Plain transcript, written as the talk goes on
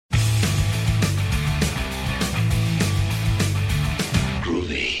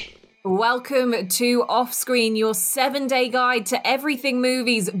Welcome to Offscreen, your 7-day guide to everything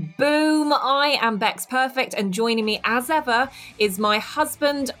movies. Boom! I am Bex Perfect, and joining me as ever is my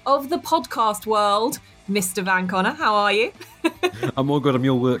husband of the podcast world, Mr. Van Connor. How are you? I'm all good. I'm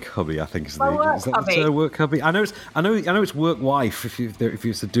your work hubby, I think. Is that the work hubby? I know it's work wife. If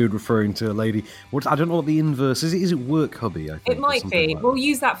it's a dude referring to a lady, I don't know what the inverse is. Is it work hubby? I think it might be. We'll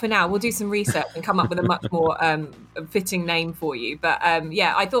use that for now. We'll do some research and come up with a much more fitting name for you. But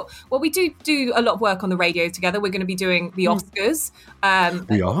yeah, I thought. Well, we do a lot of work on the radio together. We're going to be doing the Oscars.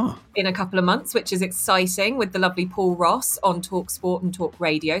 We are in a couple of months, which is exciting, with the lovely Paul Ross on Talk Sport and Talk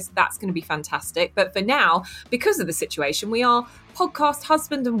Radio. So that's going to be fantastic. But for now, because of the situation, we are podcast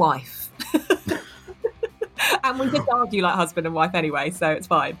husband and wife. And we just argue like husband and wife anyway, so it's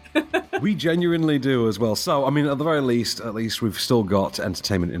fine. We genuinely do as well. So, I mean, at the very least, we've still got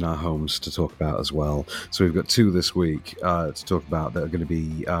entertainment in our homes to talk about as well. So we've got two this week to talk about that are going to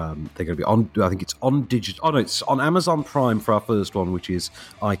be on. I think it's on digital. Oh no, it's on Amazon Prime for our first one, which is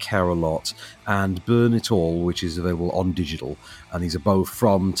I Care a Lot, and Burn It All, which is available on digital. And these are both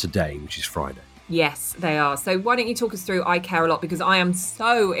from today, which is Friday. Yes, they are. So why don't you talk us through I Care a Lot, because I am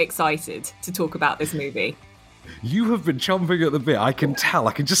so excited to talk about this movie. You have been chomping at the bit. I can tell.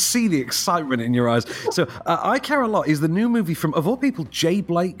 I can just see the excitement in your eyes. So, I Care a Lot is the new movie from, of all people, Jay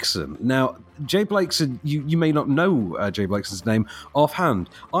Blakeson. Now, Jay Blakeson, you may not know Jay Blakeson's name offhand.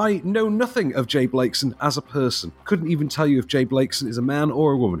 I know nothing of Jay Blakeson as a person. Couldn't even tell you if Jay Blakeson is a man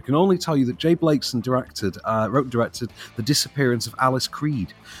or a woman. Can only tell you that Jay Blakeson wrote and directed The Disappearance of Alice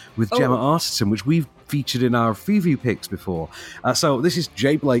Creed with Gemma Arterton, which we've featured in our preview picks before. So this is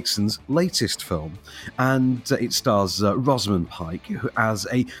Jay Blakeson's latest film, and it stars Rosamund Pike as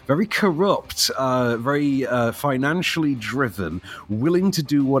a very corrupt, very financially driven, willing to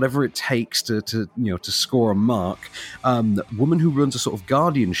do whatever it takes to score a mark, woman who runs a sort of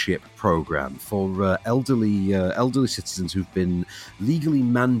guardianship program for elderly citizens who've been legally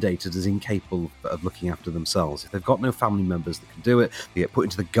mandated as incapable of looking after themselves. If they've got no family members that can do it, they get put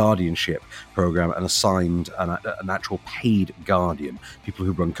into the guardianship program and assigned an actual paid guardian, people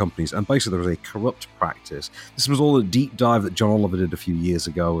who run companies. And basically there was a corrupt practice. This was all a deep dive that John Oliver did a few years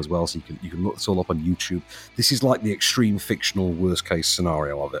ago as well, so you can look this all up on YouTube. This is like the extreme fictional worst case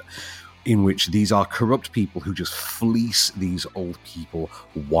scenario of it, in which these are corrupt people who just fleece these old people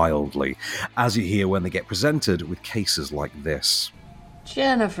wildly, as you hear when they get presented with cases like this.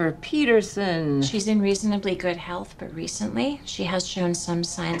 Jennifer Peterson. She's in reasonably good health, but recently she has shown some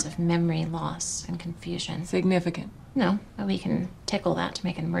signs of memory loss and confusion. Significant? No, but we can tickle that to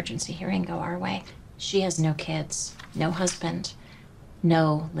make an emergency hearing go our way. She has no kids, no husband,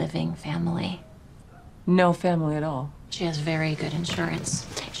 no living family. No family at all? She has very good insurance.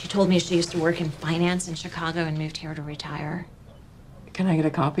 She told me she used to work in finance in Chicago and moved here to retire. Can I get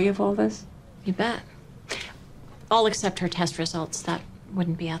a copy of all this? You bet. I'll accept her test results. That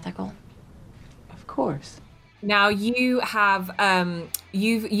wouldn't be ethical. Of course. Now you have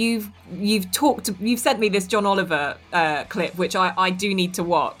you've sent me this John Oliver clip, which I do need to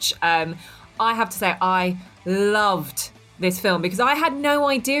watch. I have to say I loved this film because I had no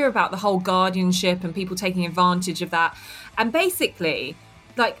idea about the whole guardianship and people taking advantage of that. And basically,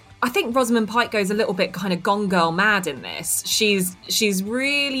 I think Rosamund Pike goes a little bit kind of Gone Girl mad in this. She's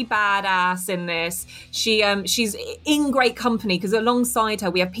really badass in this. She's in great company because alongside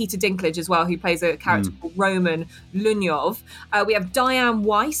her we have Peter Dinklage as well, who plays a character called Roman Lunyov. We have Diane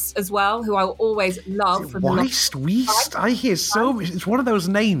Weiss as well, who I always love. Weiss? I hear so much. It's one of those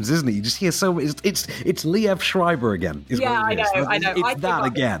names, isn't it? You just hear so much. It's Liev Schreiber again. I know. It's that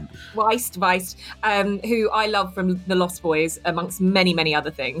again. Weiss, who I love from The Lost Boys, amongst many, many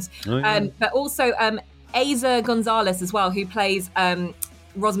other things. Oh, yeah. But also Eiza Gonzalez as well, who plays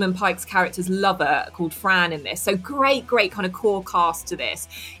Rosamund Pike's character's lover called Fran in this. So great kind of core cast to this.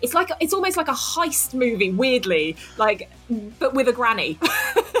 It's almost like a heist movie, weirdly, but with a granny.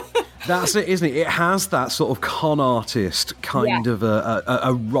 That's it, isn't it? It has that sort of con artist kind of a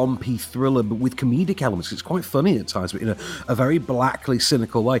rompy thriller, but with comedic elements. It's quite funny at times, but in a very blackly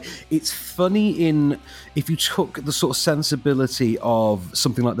cynical way. It's funny if you took the sort of sensibility of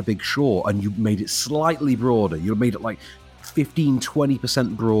something like The Big Short and you made it slightly broader, you made it like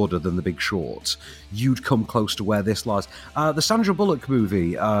 15-20% broader than The Big Short, you'd come close to where this lies. The Sandra Bullock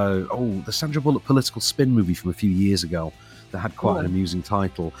movie, the Sandra Bullock political spin movie from a few years ago, that had quite an amusing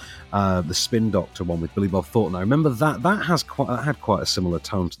title, the Spin Doctor one with Billy Bob Thornton. I remember that had quite a similar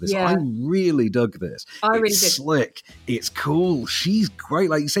tone to this. Yeah. I really dug this. It's slick. It's cool. She's great.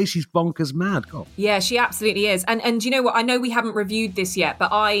 Like you say, she's bonkers mad. God. Yeah, she absolutely is. And you know what? I know we haven't reviewed this yet, but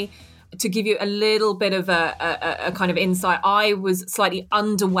I to give you a little bit of a kind of insight, I was slightly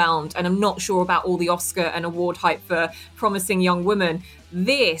underwhelmed, and I'm not sure about all the Oscar and award hype for Promising Young Woman.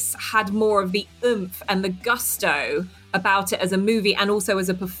 This had more of the oomph and the gusto about it as a movie and also as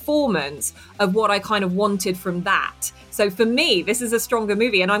a performance of what I kind of wanted from that. So for me, this is a stronger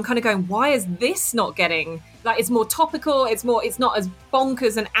movie, and I'm kind of going, why is this not getting, like, it's more topical, it's not as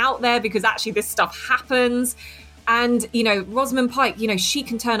bonkers and out there, because actually this stuff happens. And, you know, Rosamund Pike, you know, she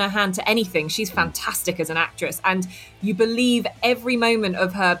can turn her hand to anything. She's fantastic as an actress. And you believe every moment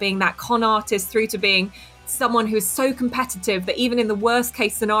of her being that con artist through to being someone who is so competitive that even in the worst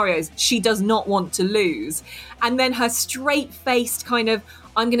case scenarios, she does not want to lose. And then her straight-faced kind of,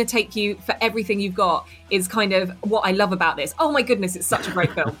 I'm going to take you for everything you've got, is kind of what I love about this. Oh my goodness, it's such a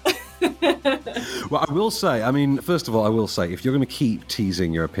great film. Well, I will say, I mean, first of all, I will say, if you're going to keep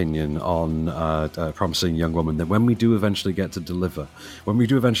teasing your opinion on Promising Young Woman, then when we do eventually get to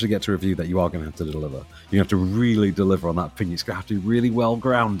review that, you are going to have to deliver. You have to really deliver on that opinion. It's going to have to be really well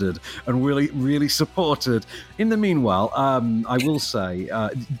grounded and really, really supported. In the meanwhile, I will say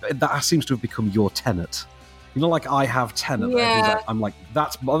that seems to have become your tenet. You know, like I have Tenet. Yeah. I'm like,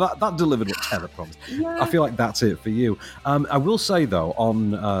 that delivered what Tenet promised. Yeah. I feel like that's it for you. I will say, though,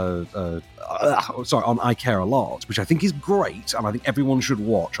 on I Care a Lot, which I think is great, and I think everyone should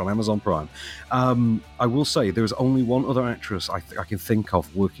watch on Amazon Prime. I will say there's only one other actress I can think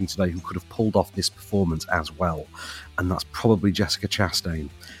of working today who could have pulled off this performance as well, and that's probably Jessica Chastain.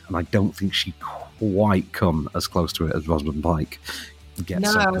 And I don't think she quite come as close to it as Rosamund Pike.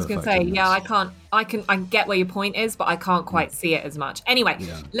 I was going to say, yeah, I get where your point is, but I can't quite see it as much. Anyway,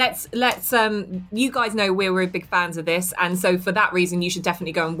 let's you guys know we're big fans of this, and so for that reason, you should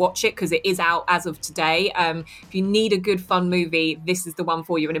definitely go and watch it, because it is out as of today. If you need a good fun movie, this is the one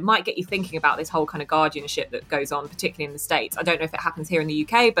for you, and it might get you thinking about this whole kind of guardianship that goes on, particularly in the States. I don't know if it happens here in the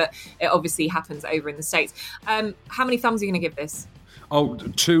UK, but it obviously happens over in the States. How many thumbs are you going to give this? Oh,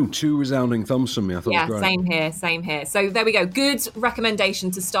 two resounding thumbs from me. I thought it was great. Same here. So there we go. Good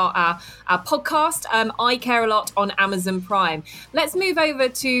recommendation to start our podcast. I Care a Lot on Amazon Prime. Let's move over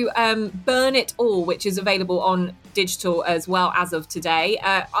to Burn It All, which is available on digital as well as of today.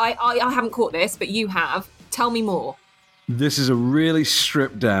 I haven't caught this, but you have. Tell me more. This is a really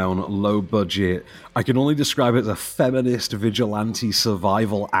stripped down, low budget, I can only describe it as a feminist vigilante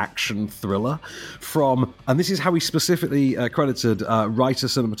survival action thriller and this is how he specifically credited writer,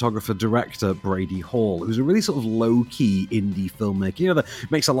 cinematographer, director Brady Hall, who's a really sort of low-key indie filmmaker, you know, that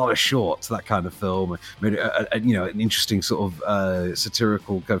makes a lot of shorts, that kind of film, made an interesting sort of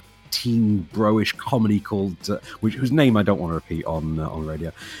satirical kind of teen bro-ish comedy called, whose name I don't want to repeat on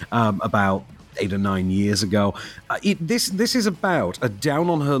radio, about 8 or 9 years ago. This is about a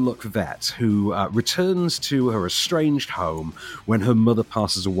down-on-her-luck vet who returns to her estranged home when her mother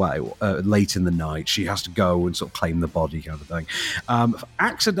passes away late in the night. She has to go and sort of claim the body, kind of thing.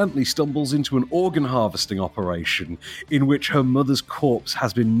 Accidentally stumbles into an organ harvesting operation in which her mother's corpse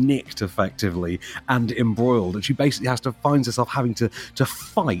has been nicked effectively and embroiled, and she basically finds herself having to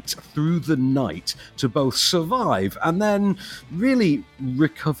fight through the night to both survive and then really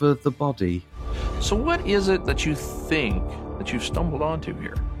recover the body. So what is it that you think that you've stumbled onto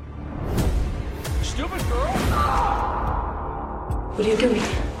here? Stupid girl! What are you doing?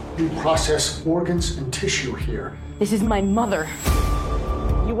 We process organs and tissue here. This is my mother.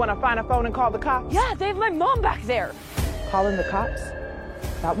 You want to find a phone and call the cops? Yeah, they have my mom back there. Calling the cops?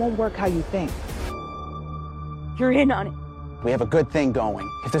 That won't work how you think. You're in on it. We have a good thing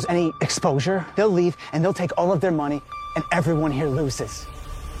going. If there's any exposure, they'll leave and they'll take all of their money and everyone here loses.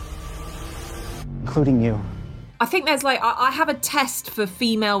 Including you. I think there's I have a test for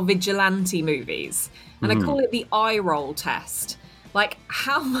female vigilante movies, and I call it the eye roll test. Like,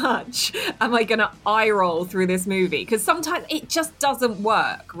 how much am I going to eye roll through this movie? Because sometimes it just doesn't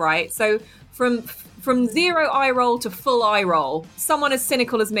work, right? So from zero eye roll to full eye roll, someone as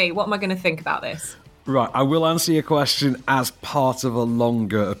cynical as me, what am I going to think about this? Right, I will answer your question as part of a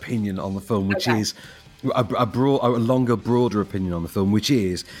longer opinion on the film, which is a longer, broader opinion on the film, which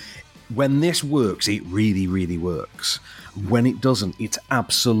is, when this works, it really, really works. When it doesn't, it's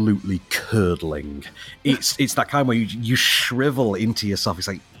absolutely curdling. It's that kind where you shrivel into yourself. It's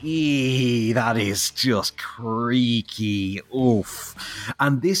like, that is just creaky. Oof.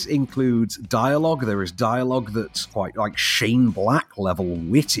 And this includes dialogue. There is dialogue that's quite like Shane Black level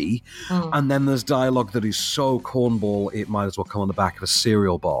witty. And then there's dialogue that is so cornball, it might as well come on the back of a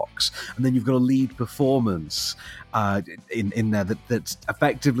cereal box. And then you've got a lead performance in there that's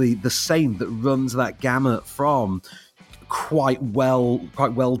effectively the same, that runs that gamut from quite well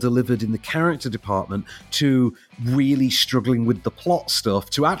delivered in the character department, to really struggling with the plot stuff,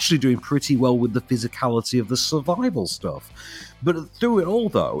 to actually doing pretty well with the physicality of the survival stuff. But through it all,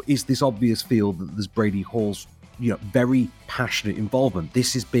 though, is this obvious feel that there's Brady Hall's very passionate involvement.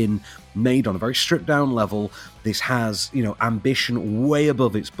 This has been made on a very stripped down level. This has, ambition way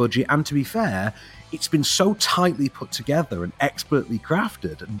above its budget. And to be fair, it's been so tightly put together and expertly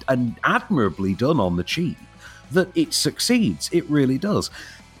crafted and admirably done on the cheap that it succeeds. It really does.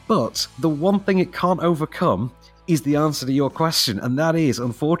 But the one thing it can't overcome is the answer to your question. And that is,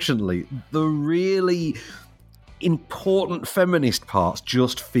 unfortunately, the really important feminist parts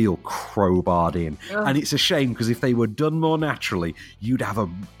just feel crowbarred in. Ugh. And it's a shame, because if they were done more naturally, you'd have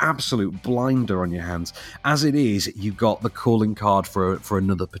an absolute blinder on your hands. As it is, you've got the calling card for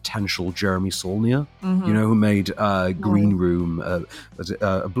another potential Jeremy Saulnier, who made Green Room,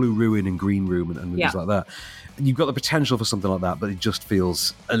 a Blue Ruin and Green Room and movies like that. You've got the potential for something like that, but it just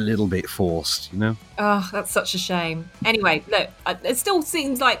feels a little bit forced, Oh, that's such a shame. Anyway, look, it still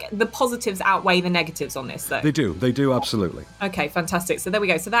seems like the positives outweigh the negatives on this, though. They do, absolutely. Okay, fantastic. So there we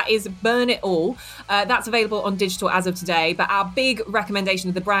go. So that is Burn It All. That's available on digital as of today, but our big recommendation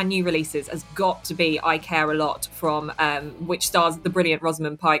of the brand new releases has got to be I Care A Lot, from which stars the brilliant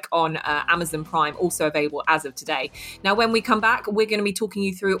Rosamund Pike, on Amazon Prime, also available as of today. Now, when we come back, we're going to be talking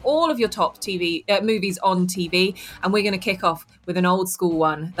you through all of your top TV movies on TV, and we're going to kick off with an old school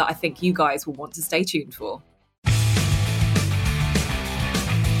one that I think you guys will want to stay tuned for.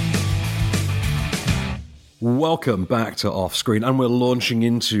 Welcome back to Offscreen, and we're launching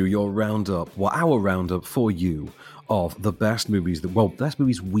into your roundup, our roundup for you, of the best movies best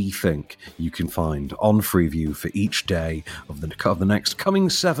movies we think you can find on Freeview for each day of the next coming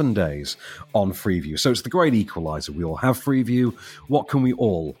 7 days on Freeview. So it's the great equalizer. We all have Freeview. What can we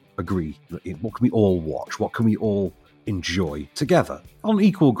all agree? What can we all watch? What can we all enjoy together on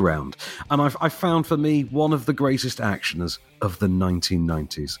equal ground? And I've found for me one of the greatest actioners of the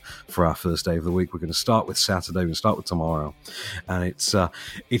 1990s for our first day of the week. We're going to start with Saturday. We're going to start with tomorrow, and it's a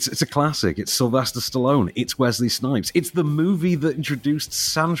classic. It's Sylvester Stallone. It's Wesley Snipes. It's the movie that introduced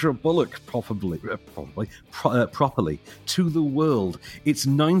Sandra Bullock properly to the world. It's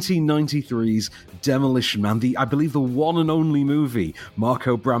 1993's Demolition Man, I believe the one and only movie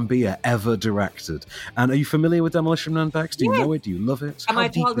Marco Brambilla ever directed. And are you familiar with Demolition Man, Bex? Do you know it? Do you love it? Am I a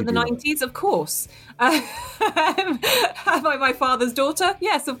child of the 90s? Of course. Am I my father's daughter?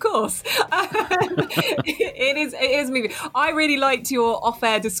 Yes, of course. It is a movie. I really liked your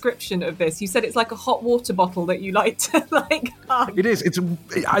off-air description of this. You said it's like a hot water bottle that you like to hug. It is.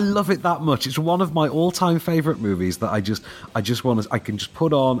 I love it that much. It's one of my all-time favorite movies that I can just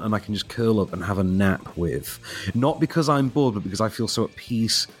put on and I can just curl up and have a nap with. Not because I'm bored, but because I feel so at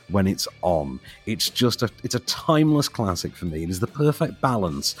peace when it's on. It's a timeless classic for me. It is the perfect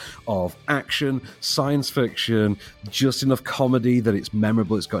balance of action, science fiction, just enough comedy that it's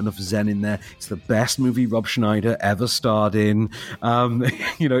memorable. It's got enough zen in there. It's the best movie Rob Schneider ever starred in.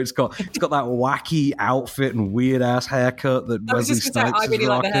 It's got that wacky outfit and weird ass haircut that Wesley Snipes is rocking.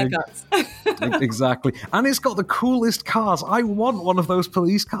 Like the haircuts. Exactly. And it's got the coolest cars. I want one of those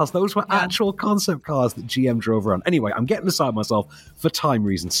police cars. Those were actual concept cars that GM drove around. Anyway, I'm getting beside myself for time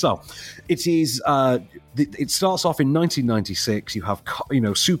reasons. So it is. It starts off in 1996. You have,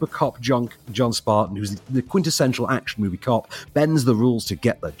 super cop John Spartan, who's the quintessential action movie cop, bends the rules to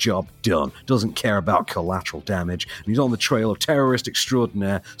get the job done, doesn't care about collateral damage, and he's on the trail of terrorist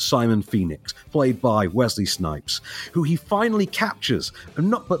extraordinaire Simon Phoenix, played by Wesley Snipes, who he finally captures,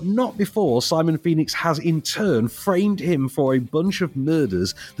 but not before Simon Phoenix has in turn framed him for a bunch of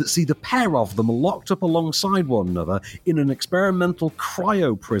murders that see the pair of them locked up alongside one another in an experimental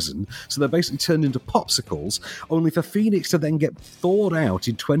cryo prison, so they're basically turned into popsicles, only for Phoenix to then get thawed out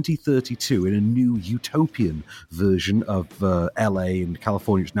in 2032 in a new utopian version of LA and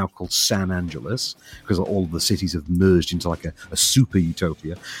California. It's now called San Angeles, because all of the cities have merged into like a super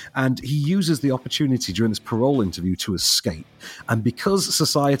utopia. And he uses the opportunity during this parole interview to escape. And because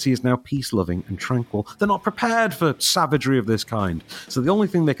society is now peace-loving and tranquil, they're not prepared for savagery of this kind. So the only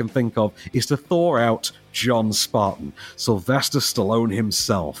thing they can think of is to thaw out John Spartan, Sylvester Stallone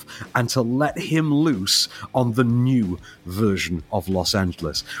himself, and to let him loose on the new version of Los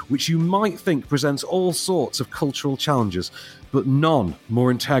Angeles, which you might think presents all sorts of cultural challenges, but none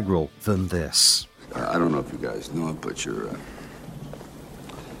more integral than this. I don't know if you guys know it, but you're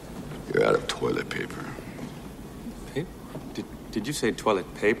out of toilet paper. Did you say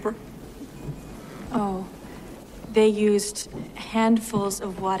toilet paper? Oh, they used handfuls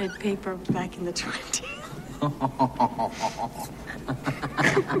of wadded paper back in the 20s.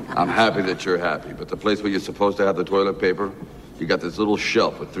 I'm happy that you're happy, but the place where you're supposed to have the toilet paper, you got this little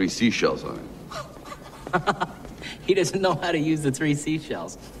shelf with 3 seashells on it. He doesn't know how to use the 3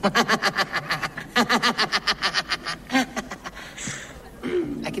 seashells.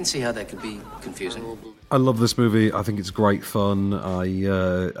 I can see how that could be confusing. I love this movie. I think it's great fun.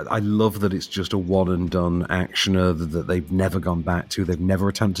 I love that it's just a one and done actioner that they've never gone back to. They've never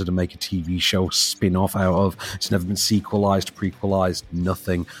attempted to make a TV show spin off out of. It's never been sequelized, prequelized,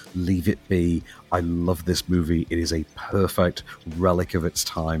 nothing. Leave it be. I love this movie. It is a perfect relic of its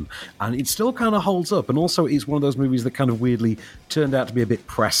time. And it still kind of holds up. And also it's one of those movies that kind of weirdly turned out to be a bit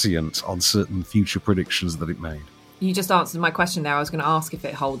prescient on certain future predictions that it made. You just answered my question there. I was going to ask if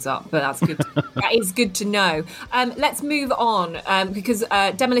it holds up, but that's good. That is good to know. Let's move on because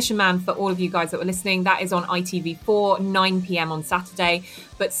Demolition Man, for all of you guys that were listening, that is on ITV4, 9 p.m. on Saturday.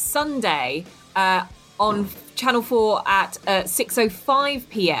 But Sunday on Channel 4 at 6:05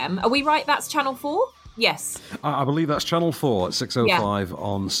 p.m. Are we right? That's Channel 4? Yes. I believe that's Channel 4 at 6:05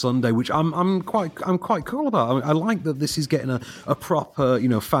 on Sunday, which I'm quite cool about. I like that this is getting a proper,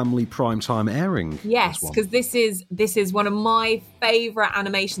 family primetime airing. Yes, because this is one of my favourite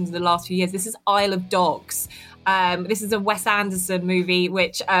animations of the last few years. This is Isle of Dogs. This is a Wes Anderson movie,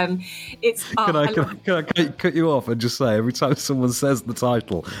 which it's. Can I cut you off and just say, every time someone says the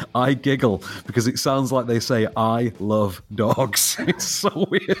title, I giggle because it sounds like they say, "I love dogs." It's so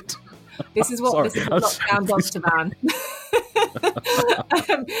weird. This is what lockdown does to man.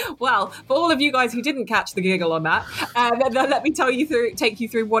 Well, for all of you guys who didn't catch the giggle on that, let me take you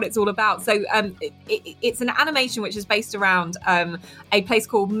through what it's all about. So it's an animation which is based around a place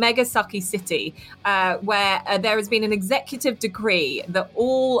called Megasaki City, where there has been an executive decree that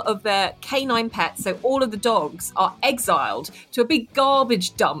all of the canine pets, so all of the dogs, are exiled to a big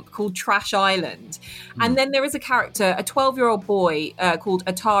garbage dump called Trash Island. And then there is a character, a 12-year-old boy called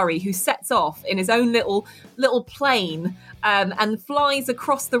Atari, who sets off in his own little plane and flies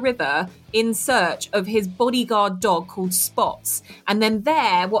across the river in search of his bodyguard dog called Spots. And then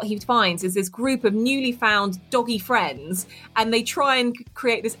there, what he finds is this group of newly found doggy friends, and they try and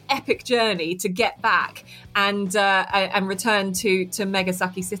create this epic journey to get back and return to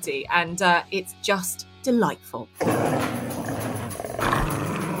Megasaki City. And it's just delightful.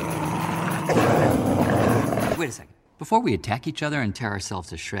 Wait a second. Before we attack each other and tear ourselves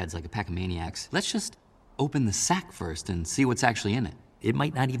to shreds like a pack of maniacs, let's just open the sack first and see what's actually in it. It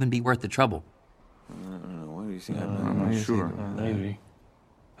might not even be worth the trouble. What do you think? I'm not sure. Maybe.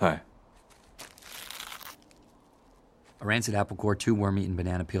 Hi. A rancid apple core, 2 worm-eaten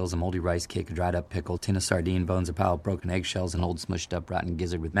banana peels, a moldy rice cake, a dried-up pickle, tin of sardine bones, a pile of broken eggshells, an old smushed-up rotten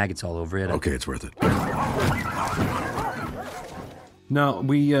gizzard with maggots all over it. Okay, it's worth it. Now,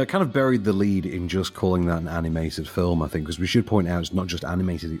 we kind of buried the lead in just calling that an animated film, I think, because we should point out it's not just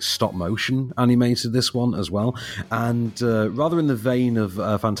animated, it's stop-motion animated, this one, as well. And rather in the vein of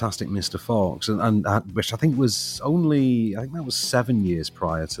Fantastic Mr. Fox, and which I think that was 7 years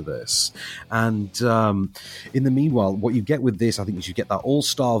prior to this. And in the meanwhile, what you get with this, I think, is you get that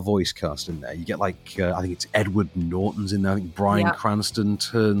all-star voice cast in there. You get, I think it's Edward Norton's in there. I think Bryan Cranston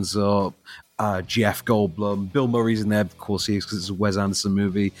turns up. Jeff Goldblum, Bill Murray's in there, of course he is, because it's a Wes Anderson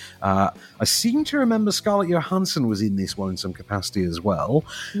movie. I seem to remember Scarlett Johansson was in this one in some capacity as well.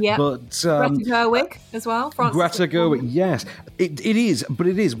 Yeah, but Greta Gerwig as well. Greta Gerwig, yes. It is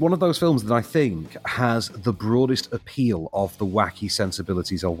one of those films that I think has the broadest appeal of the wacky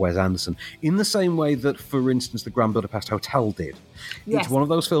sensibilities of Wes Anderson, in the same way that, for instance, the Grand Budapest Hotel did. Yes. It's one of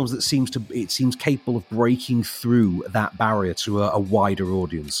those films that seems capable of breaking through that barrier to a wider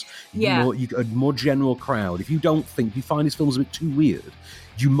audience. Yeah. A more general crowd. If you find his films a bit too weird,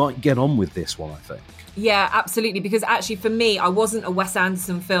 you might get on with this one, I think. Yeah, absolutely. Because actually, for me, I wasn't a Wes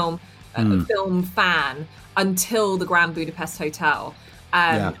Anderson film fan until the Grand Budapest Hotel. So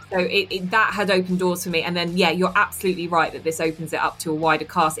that had opened doors for me. And then, you're absolutely right that this opens it up to a wider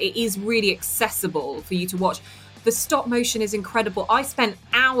cast. It is really accessible for you to watch. The stop motion is incredible. I spent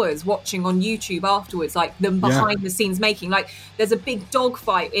hours watching on YouTube afterwards, like them behind the scenes making. Like, there's a big dog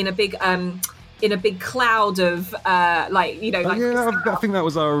fight in a big cloud of I think that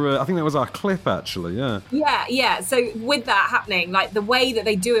was our clip, actually. Yeah. So with that happening, like the way that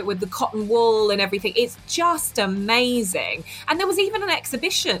they do it with the cotton wool and everything, it's just amazing. And there was even an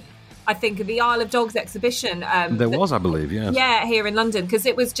exhibition, I think, the Isle of Dogs exhibition. There was, I believe, yes. Yeah, here in London, because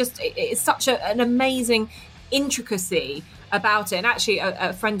it was just, it's such an amazing intricacy about it. And actually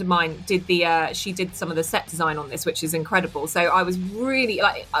a friend of mine did she did some of the set design on this, which is incredible. So I was really,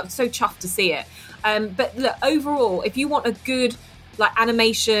 I was so chuffed to see it. But look, overall, if you want a good like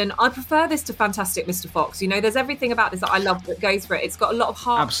animation. I prefer this to Fantastic Mr. Fox. You know, there's everything about this that I love that goes for it. It's got a lot of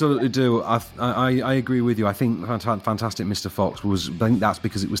heart. Absolutely do. I agree with you. I think Fantastic Mr. Fox was. I think that's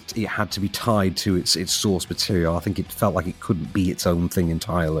because it had to be tied to its source material. I think it felt like it couldn't be its own thing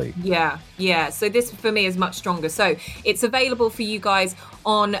entirely. Yeah. So this for me is much stronger. So it's available for you guys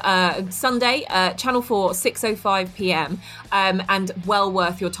on Sunday, Channel 4, 6:05 p.m. And well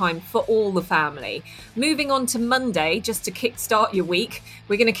worth your time for all the family. Moving on to Monday, just to kickstart your week,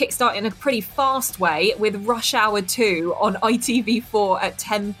 we're going to kickstart in a pretty fast way with Rush Hour 2 on ITV4 at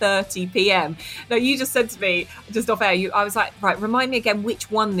 10:30 p.m. Now, you just said to me, just off air, I was like, right, remind me again which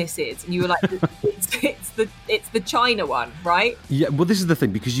one this is. And you were like, it's the China one, right? Yeah, well, this is the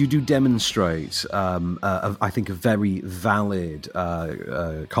thing, because you do demonstrate, I think, a very valid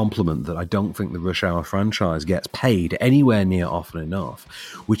compliment that I don't think the Rush Hour franchise gets paid anywhere near often enough,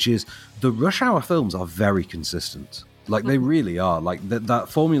 which is the Rush Hour films are very consistent. Like, they really are. Like, that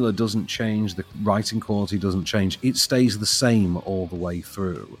formula doesn't change. The writing quality doesn't change. It stays the same all the way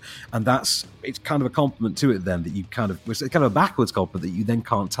through. And it's kind of a compliment to it then, that you it's kind of a backwards compliment that you then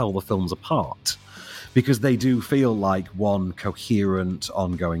can't tell the films apart, because they do feel like one coherent,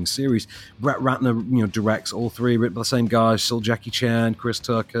 ongoing series. Brett Ratner, directs all three, written by the same guys, still Jackie Chan, Chris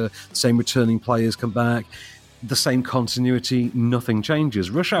Tucker, the same returning players come back. The same continuity, nothing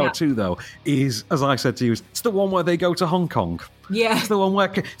changes. Rush Hour 2, though, is, as I said to you, it's the one where they go to Hong Kong. Yeah. It's the one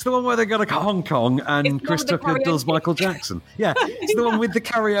where they go to Hong Kong and Chris Tucker does Michael Jackson. Yeah. It's the one with the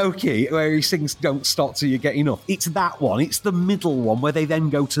karaoke where he sings Don't Stop Till You Get Enough. It's that one. It's the middle one where they then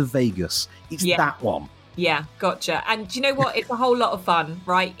go to Vegas. It's that one. Yeah, gotcha. And do you know what? It's a whole lot of fun,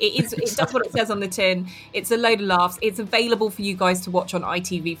 right? It does what it says on the tin. It's a load of laughs. It's available for you guys to watch on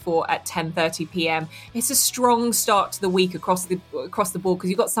ITV4 at 10:30 p.m. It's a strong start to the week across the board, because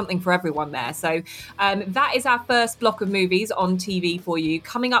you've got something for everyone there. So that is our first block of movies on TV for you.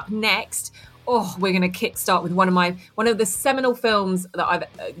 Coming up next, we're going to kickstart with one of the seminal films that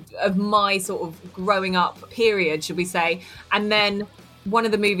of my sort of growing up period, should we say, and then one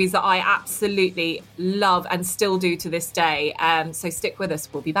of the movies that I absolutely love and still do to this day. So stick with us.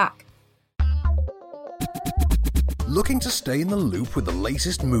 We'll be back. Looking to stay in the loop with the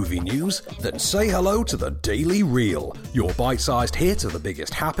latest movie news? Then say hello to the Daily Reel, your bite-sized hit of the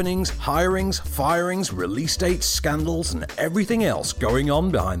biggest happenings, hirings, firings, release dates, scandals, and everything else going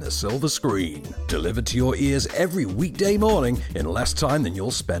on behind the silver screen. Delivered to your ears every weekday morning in less time than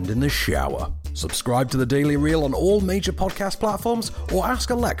you'll spend in the shower. Subscribe to the Daily Reel on all major podcast platforms, or ask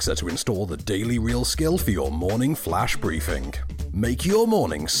Alexa to install the Daily Reel skill for your morning flash briefing. Make your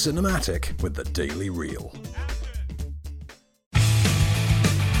morning cinematic with the Daily Reel.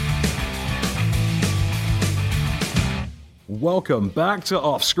 Welcome back to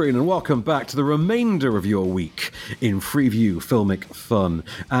Off Screen, and welcome back to the remainder of your week in Freeview Filmic Fun.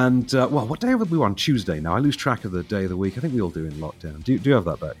 And, what day are we on? Tuesday now. I lose track of the day of the week. I think we all do in lockdown. Do you have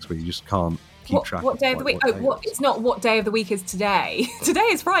that, Bex, where you just can't keep track what day of the week? It's not what day of the week is today. Today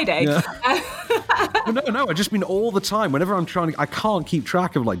is Friday. Yeah. No, I just mean all the time. Whenever I can't keep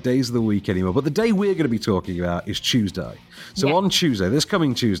track of like days of the week anymore. But the day we're going to be talking about is Tuesday. So on Tuesday, this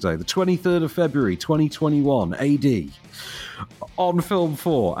coming Tuesday, the 23rd of February, 2021 AD, on Film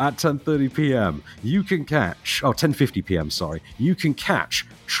 4 at 10:30 p.m, you can catch, 10:50 p.m, sorry, you can catch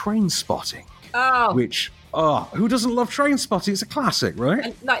Trainspotting. Oh. Which, who doesn't love Trainspotting? It's a classic, right?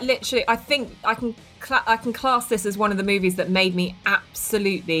 And, like, literally, I think I can class this as one of the movies that made me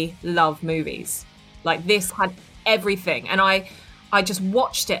absolutely love movies. Like, this had everything, and I just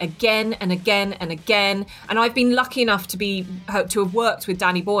watched it again and again and again. And I've been lucky enough to have worked with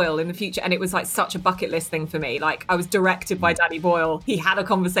Danny Boyle in the future. And it was like such a bucket list thing for me. Like, I was directed by Danny Boyle. He had a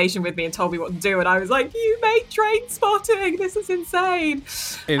conversation with me and told me what to do. And I was like, you made Trainspotting. This is insane.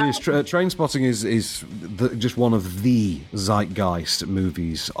 It is. Trainspotting is just one of the zeitgeist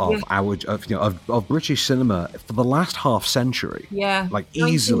movies of of British cinema for the last half century. Yeah. Like,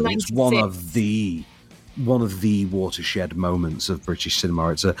 easily, it's one of the watershed moments of British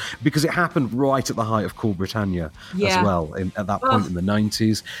cinema. Because it happened right at the height of Cool Britannia as well, at that point in the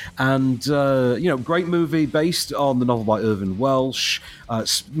 90s. And, great movie based on the novel by Irvine Welsh,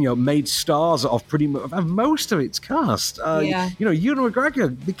 made stars of most of its cast. Ewan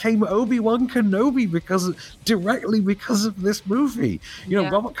McGregor became Obi-Wan Kenobi directly because of this movie.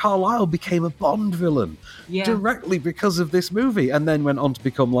 Robert Carlyle became a Bond villain directly because of this movie, and then went on to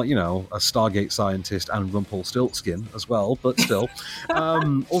become a Stargate scientist and Rumpelstiltskin as well, but still.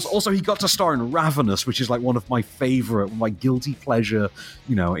 Also, he got to star in Ravenous, which is like one of my favorite, my guilty pleasure,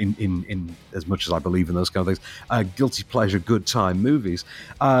 in as much as I believe in those kind of things, guilty pleasure, good time movies.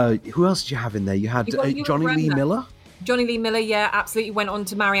 Who else did you have in there? You had Johnny Lee Miller. Johnny Lee Miller, yeah, absolutely went on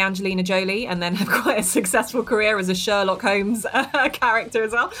to marry Angelina Jolie and then have quite a successful career as a Sherlock Holmes character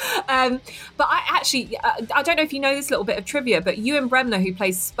as well. But I don't know if you know this little bit of trivia, but Ewan Bremner, who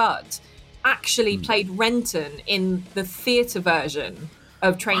plays Spud, actually played Renton in the theatre version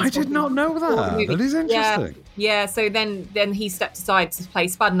of Trainspotting. I did not know that. That is interesting. Yeah. So then he stepped aside to play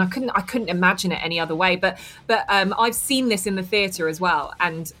Spud, and I couldn't imagine it any other way. But I've seen this in the theatre as well,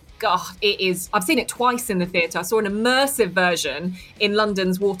 and God, it is. I've seen it twice in the theatre. I saw an immersive version in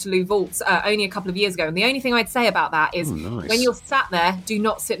London's Waterloo Vaults only a couple of years ago, and the only thing I'd say about that is when you're sat there, do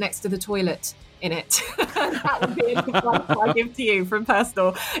not sit next to the toilet in it. That would be a advice I give to you from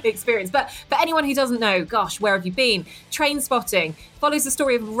personal experience. But for anyone who doesn't know, gosh, where have you been? Trainspotting follows the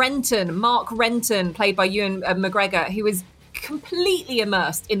story of Renton, Mark Renton, played by Ewan McGregor, who is completely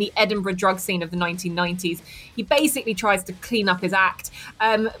immersed in the Edinburgh drug scene of the 1990s. He basically tries to clean up his act,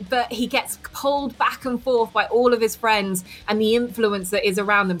 but he gets pulled back and forth by all of his friends and the influence that is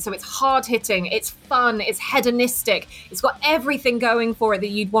around them. So it's hard-hitting, it's fun, it's hedonistic, it's got everything going for it that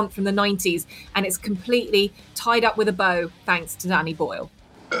you'd want from the 90s, and it's completely tied up with a bow thanks to Danny Boyle.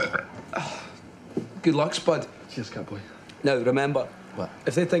 Good luck, Spud. Cheers, Catboy. Now, remember,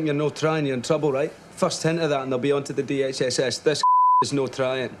 if they think you're no trying, you're in trouble, right? First hint of that and they'll be on to the DHSS. This is no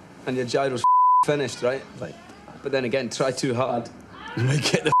trying, and your gyro's finished, right? Right. But then again, try too hard. You might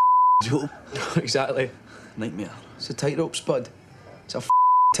get the job. Exactly. Nightmare. It's a tightrope, Spud. It's a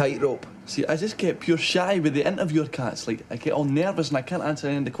tightrope. See, I just get pure shy with the interviewer cats. Like, I get all nervous and I can't answer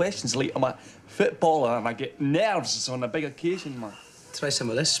any of the questions. Like, I'm a footballer and I get nerves on a big occasion, man. Try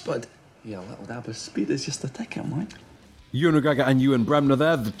some of this, Spud. Yeah, a little dab of speed is just the ticket, man. Ewan McGregor and Ewan Bremner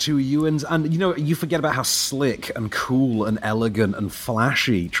there, the two Ewans. And, you forget about how slick and cool and elegant and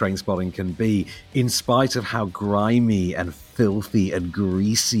flashy Trainspotting can be, in spite of how grimy and filthy and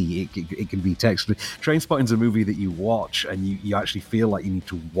greasy it can be textured. Trainspotting's a movie that you watch and you actually feel like you need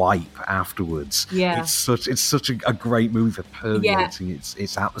to wipe afterwards. Yeah. It's such a great movie for permeating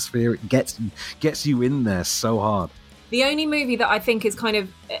its atmosphere. It gets you in there so hard. The only movie that I think is kind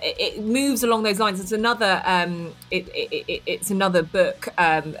of it moves along those lines. It's another it's another book,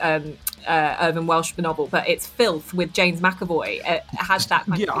 Irvin Welsh novel, but it's Filth with James McAvoy. It has that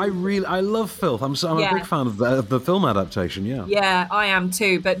kind of I love Filth. I'm a big fan of the film adaptation. Yeah, I am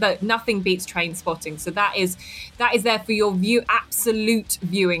too. But nothing beats Trainspotting. So that is there for your absolute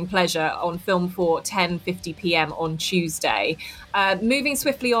viewing pleasure on Film 4, 10:50 p.m. on Tuesday. Moving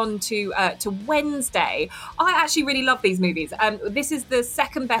swiftly on to Wednesday, I actually really love these movies. This is the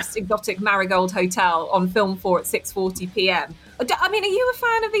second best exotic Marigold Hotel on Film 4 at 6:40 p.m. I mean, are you a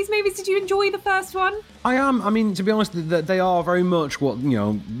fan of these movies? Did you enjoy the first one? I am. I mean, to be honest, they are very much what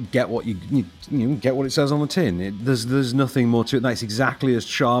get what you get what it says on the tin. There's nothing more to it. That's exactly as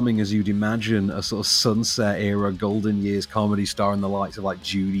charming as you'd imagine a sort of sunset era golden years comedy star in the likes of like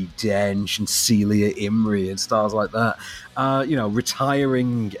Judi Dench and Celia Imrie and stars like that.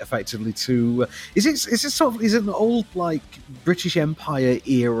 Retiring effectively to is it an old like British Empire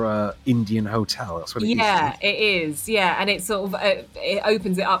era Indian hotel? That's what it is. Yeah, it is. Yeah, and it's sort of it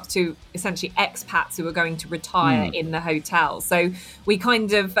opens it up to essentially expats who are going to retire in the hotel. So we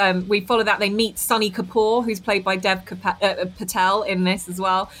kind of we follow that. They meet Sunny Kapoor, who's played by Dev Patel in this as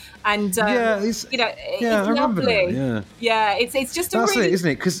well. And it's lovely. Yeah, it's just that's it, isn't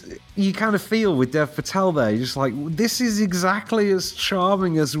it? Because you kind of feel with Dev Patel there, you're just like, this is exactly as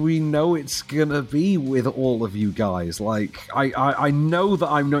charming as we know it's gonna be with all of you guys. Like, I know that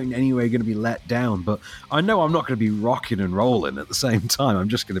I'm not in any way going to be let down, but I know I'm not going to be rocking and rolling at the same time. I'm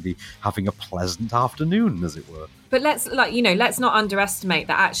just going to be having a pleasant afternoon, as it were. But let's not underestimate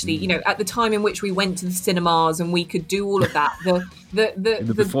that actually, at the time in which we went to the cinemas and we could do all of that,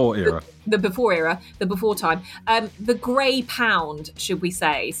 the before era, the before time, the grey pound, should we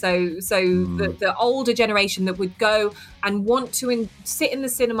say? So the older generation that would go and want to sit in the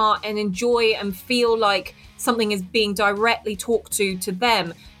cinema and enjoy and feel like something is being directly talked to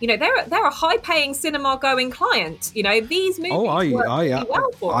them. They're a high-paying cinema-going client. These movies work really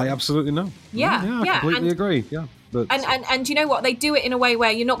well for them. I absolutely know. Yeah, I completely agree. Yeah. But, and you know what? They do it in a way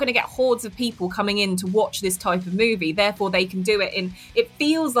where you're not going to get hordes of people coming in to watch this type of movie. Therefore, they can do it it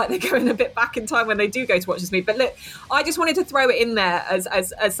feels like they're going a bit back in time when they do go to watch this movie. But look, I just wanted to throw it in there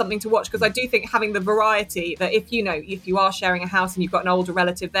as something to watch, because I do think having the variety that if you are sharing a house and you've got an older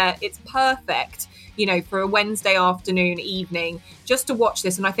relative there, it's perfect, for a Wednesday afternoon, evening, just to watch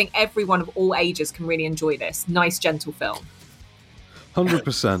this. And I think everyone of all ages can really enjoy this nice, gentle film.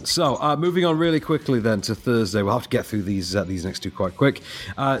 100%. So, moving on really quickly then to Thursday. We'll have to get through these next two quite quick.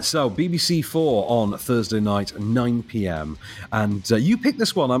 So, BBC 4 on Thursday night, 9 p.m. And you picked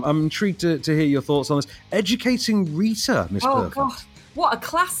this one. I'm intrigued to hear your thoughts on this. Educating Rita, Miss Perfect. God. What a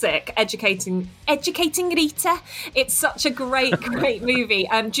classic, Educating Rita. It's such a great movie.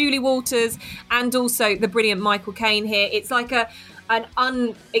 Julie Walters and also the brilliant Michael Caine here. It's like an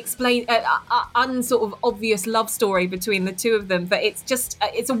unexplained, unsort of obvious love story between the two of them, but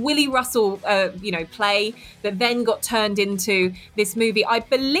it's a Willie Russell, play that then got turned into this movie. I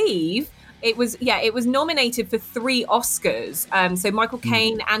believe it was nominated for 3 Oscars. So Michael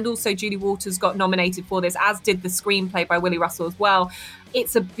Caine and also Julie Walters got nominated for this, as did the screenplay by Willie Russell as well.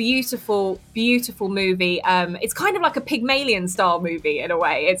 It's a beautiful, beautiful movie. It's kind of like a Pygmalion style movie in a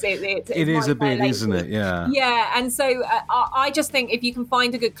way. It is a bit, isn't it? Yeah. Yeah, and so I just think if you can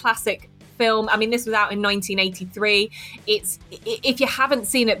find a good classic film, I mean, this was out in 1983. If you haven't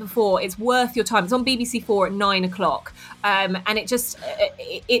seen it before, it's worth your time. It's on BBC 4 at 9:00, and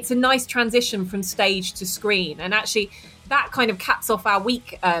it's a nice transition from stage to screen, and actually that kind of caps off our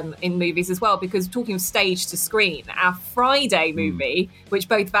week in movies as well, because talking of stage to screen, our Friday movie, which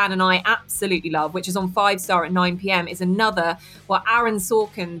both Van and I absolutely love, which is on 5 Star at 9 p.m, is another Aaron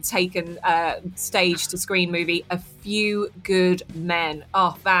Sorkin taken stage to screen movie, A Few Good Men.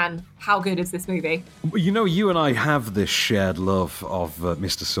 Oh, Van, how good is this movie? You know, you and I have this shared love of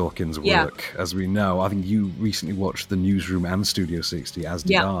Mr. Sorkin's work, as we know. I think you recently watched The Newsroom and Studio 60, as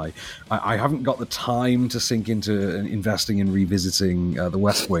did I. I haven't got the time to sink into investing in revisiting The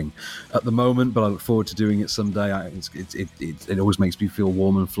West Wing at the moment, but I look forward to doing it someday. It always makes me feel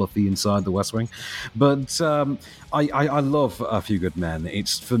warm and fluffy inside The West Wing. But I love A Few Good Men.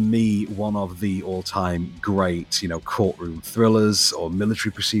 It's, for me, one of the all-time great, courtroom thrillers or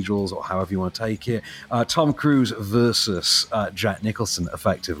military procedurals, or however you want to take it. Tom Cruise versus Jack Nicholson,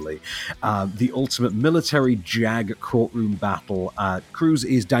 effectively. The ultimate military JAG courtroom battle. Cruise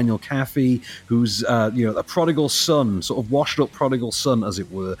is Daniel Kaffee, who's a prodigal son, sort of washed up prodigal son, as it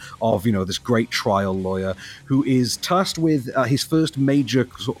were, of this great trial lawyer who is tasked with his first major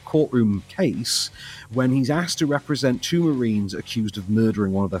sort of courtroom case when he's asked to represent 2 Marines accused of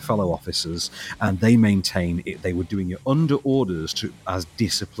murdering one of their fellow officers, and they maintain they were doing it under orders as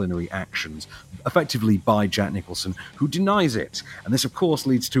disciplinary actions, effectively by Jack Nicholson, who denies it. And this, of course,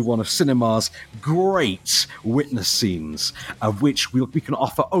 leads to one of cinema's great witness scenes, of which we can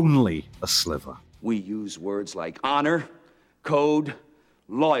offer only a sliver. We use words like honor, code,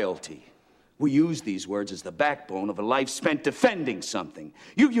 loyalty. We use these words as the backbone of a life spent defending something.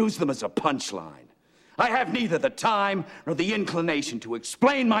 You use them as a punchline. I have neither the time nor the inclination to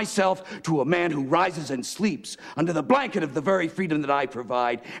explain myself to a man who rises and sleeps under the blanket of the very freedom that I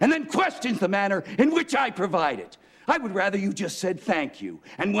provide, and then questions the manner in which I provide it. I would rather you just said thank you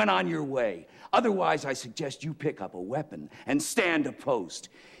and went on your way. Otherwise, I suggest you pick up a weapon and stand a post.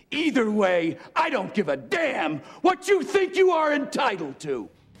 Either way, I don't give a damn what you think you are entitled to.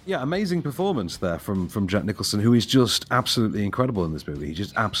 Yeah, amazing performance there from Jack Nicholson, who is just absolutely incredible in this movie. He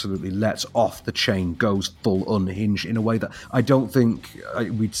just absolutely lets off the chain, goes full unhinged in a way that I don't think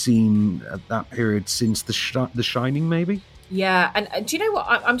we'd seen at that period since The Shining, maybe? Yeah, and do you know what?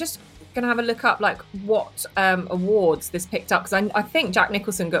 I'm just going to have a look up what awards this picked up, because I think Jack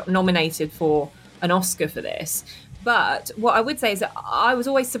Nicholson got nominated for an Oscar for this. But what I would say is that I was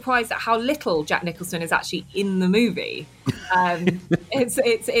always surprised at how little Jack Nicholson is actually in the movie. But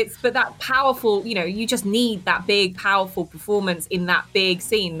that powerful, you just need that big, powerful performance in that big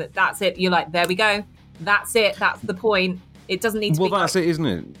scene. That's it. You're like, there we go. That's it. That's the point. It doesn't need to be. Well, that's it, isn't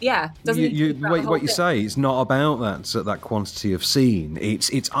it? Yeah. What you say, it's not about that quantity of scene.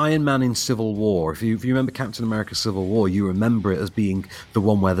 It's Iron Man in Civil War. If you remember Captain America Civil War, you remember it as being the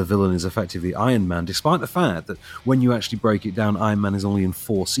one where the villain is effectively Iron Man, despite the fact that when you actually break it down, Iron Man is only in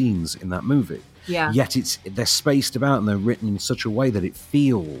 4 scenes in that movie. Yeah. Yet they're spaced about and they're written in such a way that it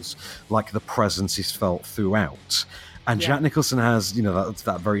feels like the presence is felt throughout. And Jack Nicholson has,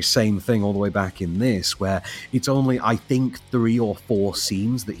 that very same thing all the way back in this, where it's only, I think, 3 or 4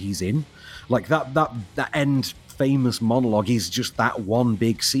 scenes that he's in. Like that end famous monologue is just that one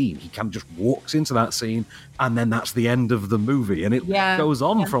big scene. He kind of just walks into that scene, and then that's the end of the movie. And it goes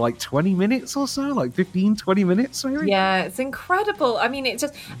on for 20 minutes or so, 15, 20 minutes maybe. Yeah, it's incredible. I mean,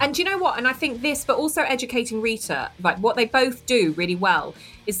 and do you know what? And I think this, but also Educating Rita, what they both do really well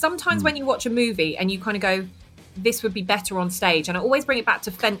is sometimes when you watch a movie and you kind of go, this would be better on stage. And I always bring it back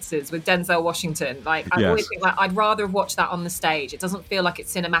to Fences with Denzel Washington. I always think I'd rather have watched that on the stage. It doesn't feel like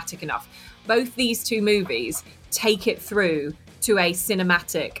it's cinematic enough. Both these 2 movies take it through to a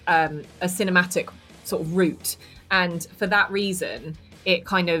cinematic sort of route. And for that reason,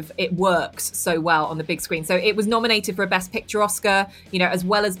 it works so well on the big screen. So it was nominated for a Best Picture Oscar, as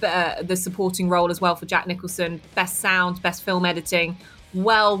well as the supporting role as well for Jack Nicholson, Best Sound, Best Film Editing.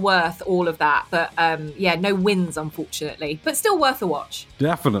 Well worth all of that, but no wins, unfortunately, but still worth a watch.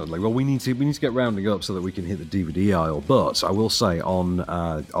 Definitely. Well, we need to get rounding up so that we can hit the DVD aisle. But I will say on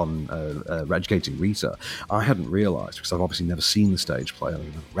Educating Rita, I hadn't realised, because I've obviously never seen the stage play, I've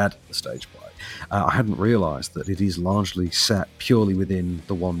never read the stage play. I hadn't realised that it is largely set purely within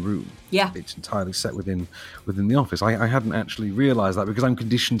the one room. Yeah. It's entirely set within the office. I hadn't actually realised that because I'm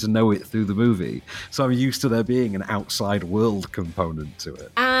conditioned to know it through the movie. So I'm used to there being an outside world component to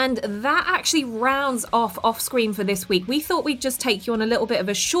it. And that actually rounds off screen for this week. We thought we'd just take you on a little bit of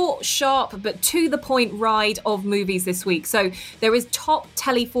a short, sharp, but to the point ride of movies this week. So there is top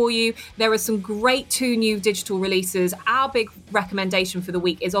telly for you. There are some great 2 new digital releases. Our big recommendation for the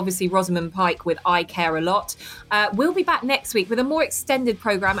week is obviously Rosamund Pike with I Care a Lot. We'll be back next week with a more extended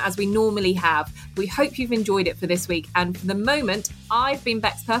programme as we normally have. We hope you've enjoyed it for this week. And for the moment, I've been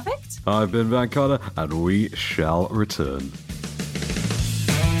Bex Perfect. I've been Van Connor, and we shall return.